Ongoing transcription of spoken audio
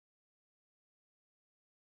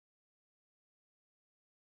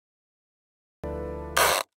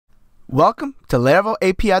Welcome to Laravel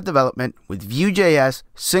API Development with Vue JS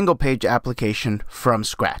single-page application from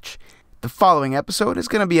scratch. The following episode is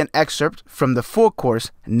going to be an excerpt from the full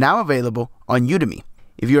course now available on Udemy.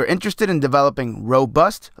 If you're interested in developing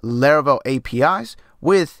robust Laravel APIs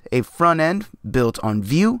with a front end built on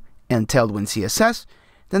Vue and Tailwind CSS,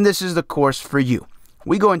 then this is the course for you.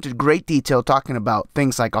 We go into great detail talking about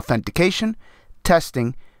things like authentication,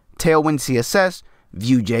 testing, Tailwind CSS,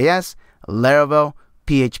 Vue JS, Laravel,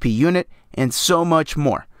 PHP unit, and so much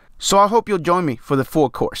more. So I hope you'll join me for the full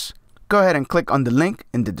course. Go ahead and click on the link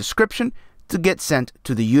in the description to get sent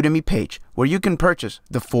to the Udemy page where you can purchase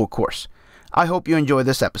the full course. I hope you enjoy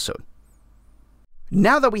this episode.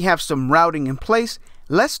 Now that we have some routing in place,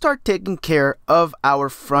 let's start taking care of our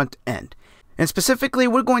front end. And specifically,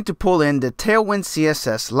 we're going to pull in the Tailwind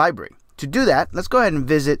CSS library. To do that, let's go ahead and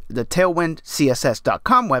visit the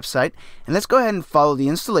tailwindcss.com website, and let's go ahead and follow the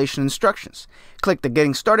installation instructions. Click the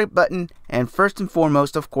Getting Started button, and first and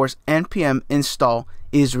foremost, of course, npm install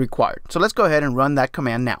is required. So let's go ahead and run that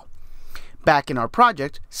command now. Back in our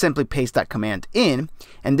project, simply paste that command in,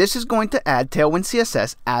 and this is going to add Tailwind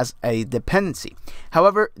CSS as a dependency.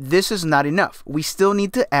 However, this is not enough. We still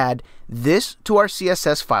need to add this to our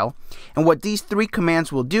CSS file, and what these three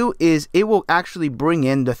commands will do is it will actually bring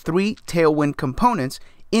in the three Tailwind components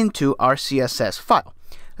into our CSS file.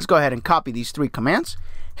 Let's go ahead and copy these three commands,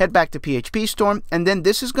 head back to PHP Storm, and then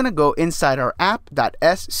this is going to go inside our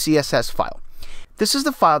app.scss file. This is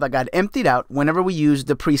the file that got emptied out whenever we used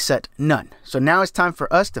the preset none. So now it's time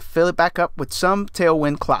for us to fill it back up with some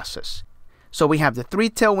Tailwind classes. So we have the three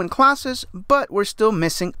Tailwind classes, but we're still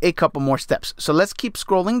missing a couple more steps. So let's keep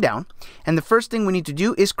scrolling down. And the first thing we need to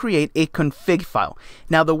do is create a config file.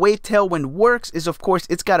 Now the way Tailwind works is, of course,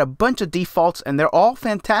 it's got a bunch of defaults and they're all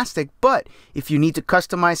fantastic. But if you need to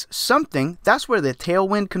customize something, that's where the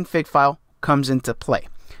Tailwind config file comes into play.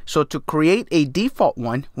 So to create a default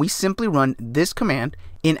one, we simply run this command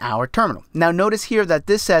in our terminal. Now notice here that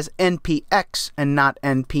this says npx and not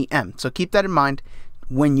npm. So keep that in mind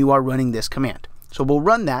when you are running this command. So we'll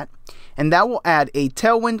run that, and that will add a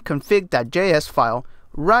tailwind config.js file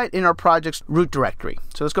right in our project's root directory.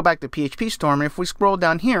 So let's go back to PHP Storm, and if we scroll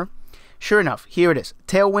down here, sure enough, here it is,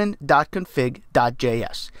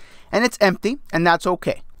 tailwind.config.js. And it's empty, and that's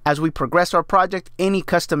okay. As we progress our project, any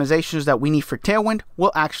customizations that we need for Tailwind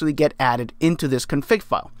will actually get added into this config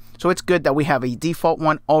file. So it's good that we have a default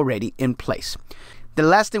one already in place. The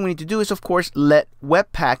last thing we need to do is, of course, let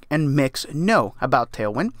Webpack and Mix know about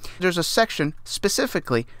Tailwind. There's a section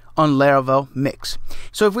specifically on Laravel Mix.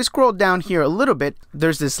 So if we scroll down here a little bit,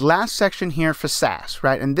 there's this last section here for Sass,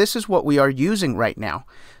 right? And this is what we are using right now.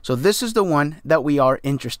 So this is the one that we are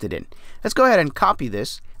interested in. Let's go ahead and copy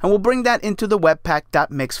this, and we'll bring that into the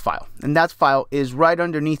webpack.mix file. And that file is right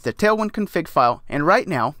underneath the Tailwind config file. And right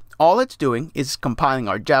now, all it's doing is compiling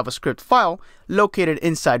our JavaScript file located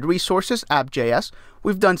inside resources app.js.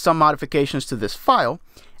 We've done some modifications to this file.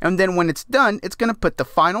 And then when it's done, it's going to put the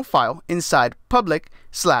final file inside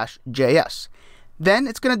public/js. Then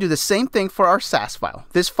it's going to do the same thing for our Sass file.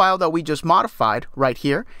 This file that we just modified right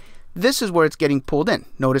here, this is where it's getting pulled in.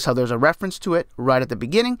 Notice how there's a reference to it right at the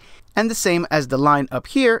beginning. And the same as the line up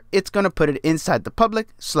here, it's going to put it inside the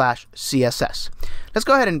public/CSS. Let's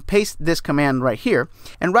go ahead and paste this command right here.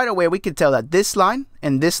 And right away, we can tell that this line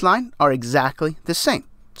and this line are exactly the same.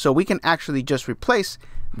 So we can actually just replace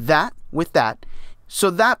that with that. So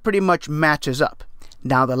that pretty much matches up.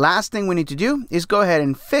 Now the last thing we need to do is go ahead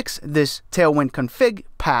and fix this Tailwind config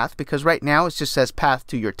path, because right now it just says path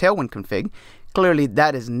to your Tailwind config. Clearly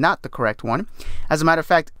that is not the correct one. As a matter of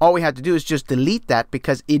fact, all we have to do is just delete that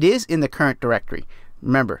because it is in the current directory.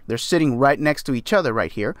 Remember, they're sitting right next to each other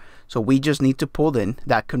right here. So we just need to pull in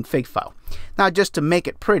that config file. Now just to make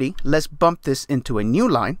it pretty, let's bump this into a new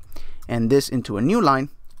line and this into a new line.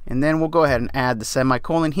 And then we'll go ahead and add the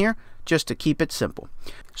semicolon here just to keep it simple.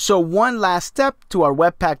 So one last step to our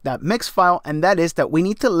webpack.mix file, and that is that we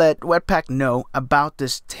need to let Webpack know about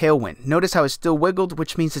this Tailwind. Notice how it's still wiggled,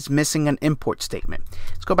 which means it's missing an import statement.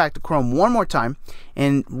 Let's go back to Chrome one more time,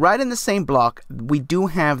 and right in the same block, we do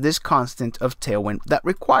have this constant of Tailwind that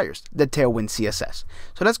requires the Tailwind CSS.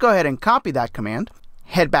 So let's go ahead and copy that command,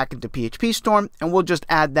 head back into PHP Storm, and we'll just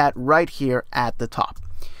add that right here at the top.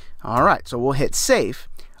 All right, so we'll hit save.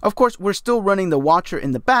 Of course, we're still running the watcher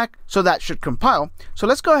in the back, so that should compile. So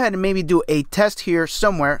let's go ahead and maybe do a test here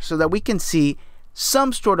somewhere so that we can see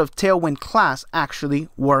some sort of Tailwind class actually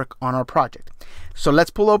work on our project. So let's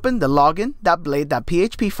pull open the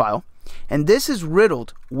login.blade.php file, and this is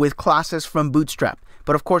riddled with classes from Bootstrap.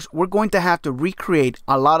 But of course, we're going to have to recreate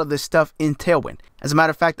a lot of this stuff in Tailwind. As a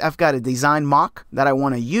matter of fact, I've got a design mock that I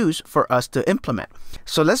want to use for us to implement.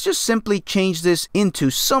 So let's just simply change this into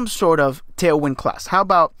some sort of Tailwind class. How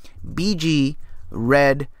about BG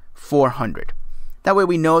Red 400? That way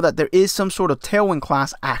we know that there is some sort of Tailwind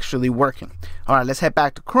class actually working. All right, let's head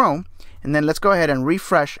back to Chrome, and then let's go ahead and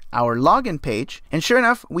refresh our login page. And sure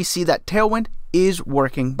enough, we see that Tailwind is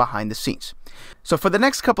working behind the scenes. So for the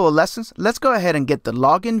next couple of lessons, let's go ahead and get the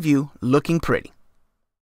login view looking pretty.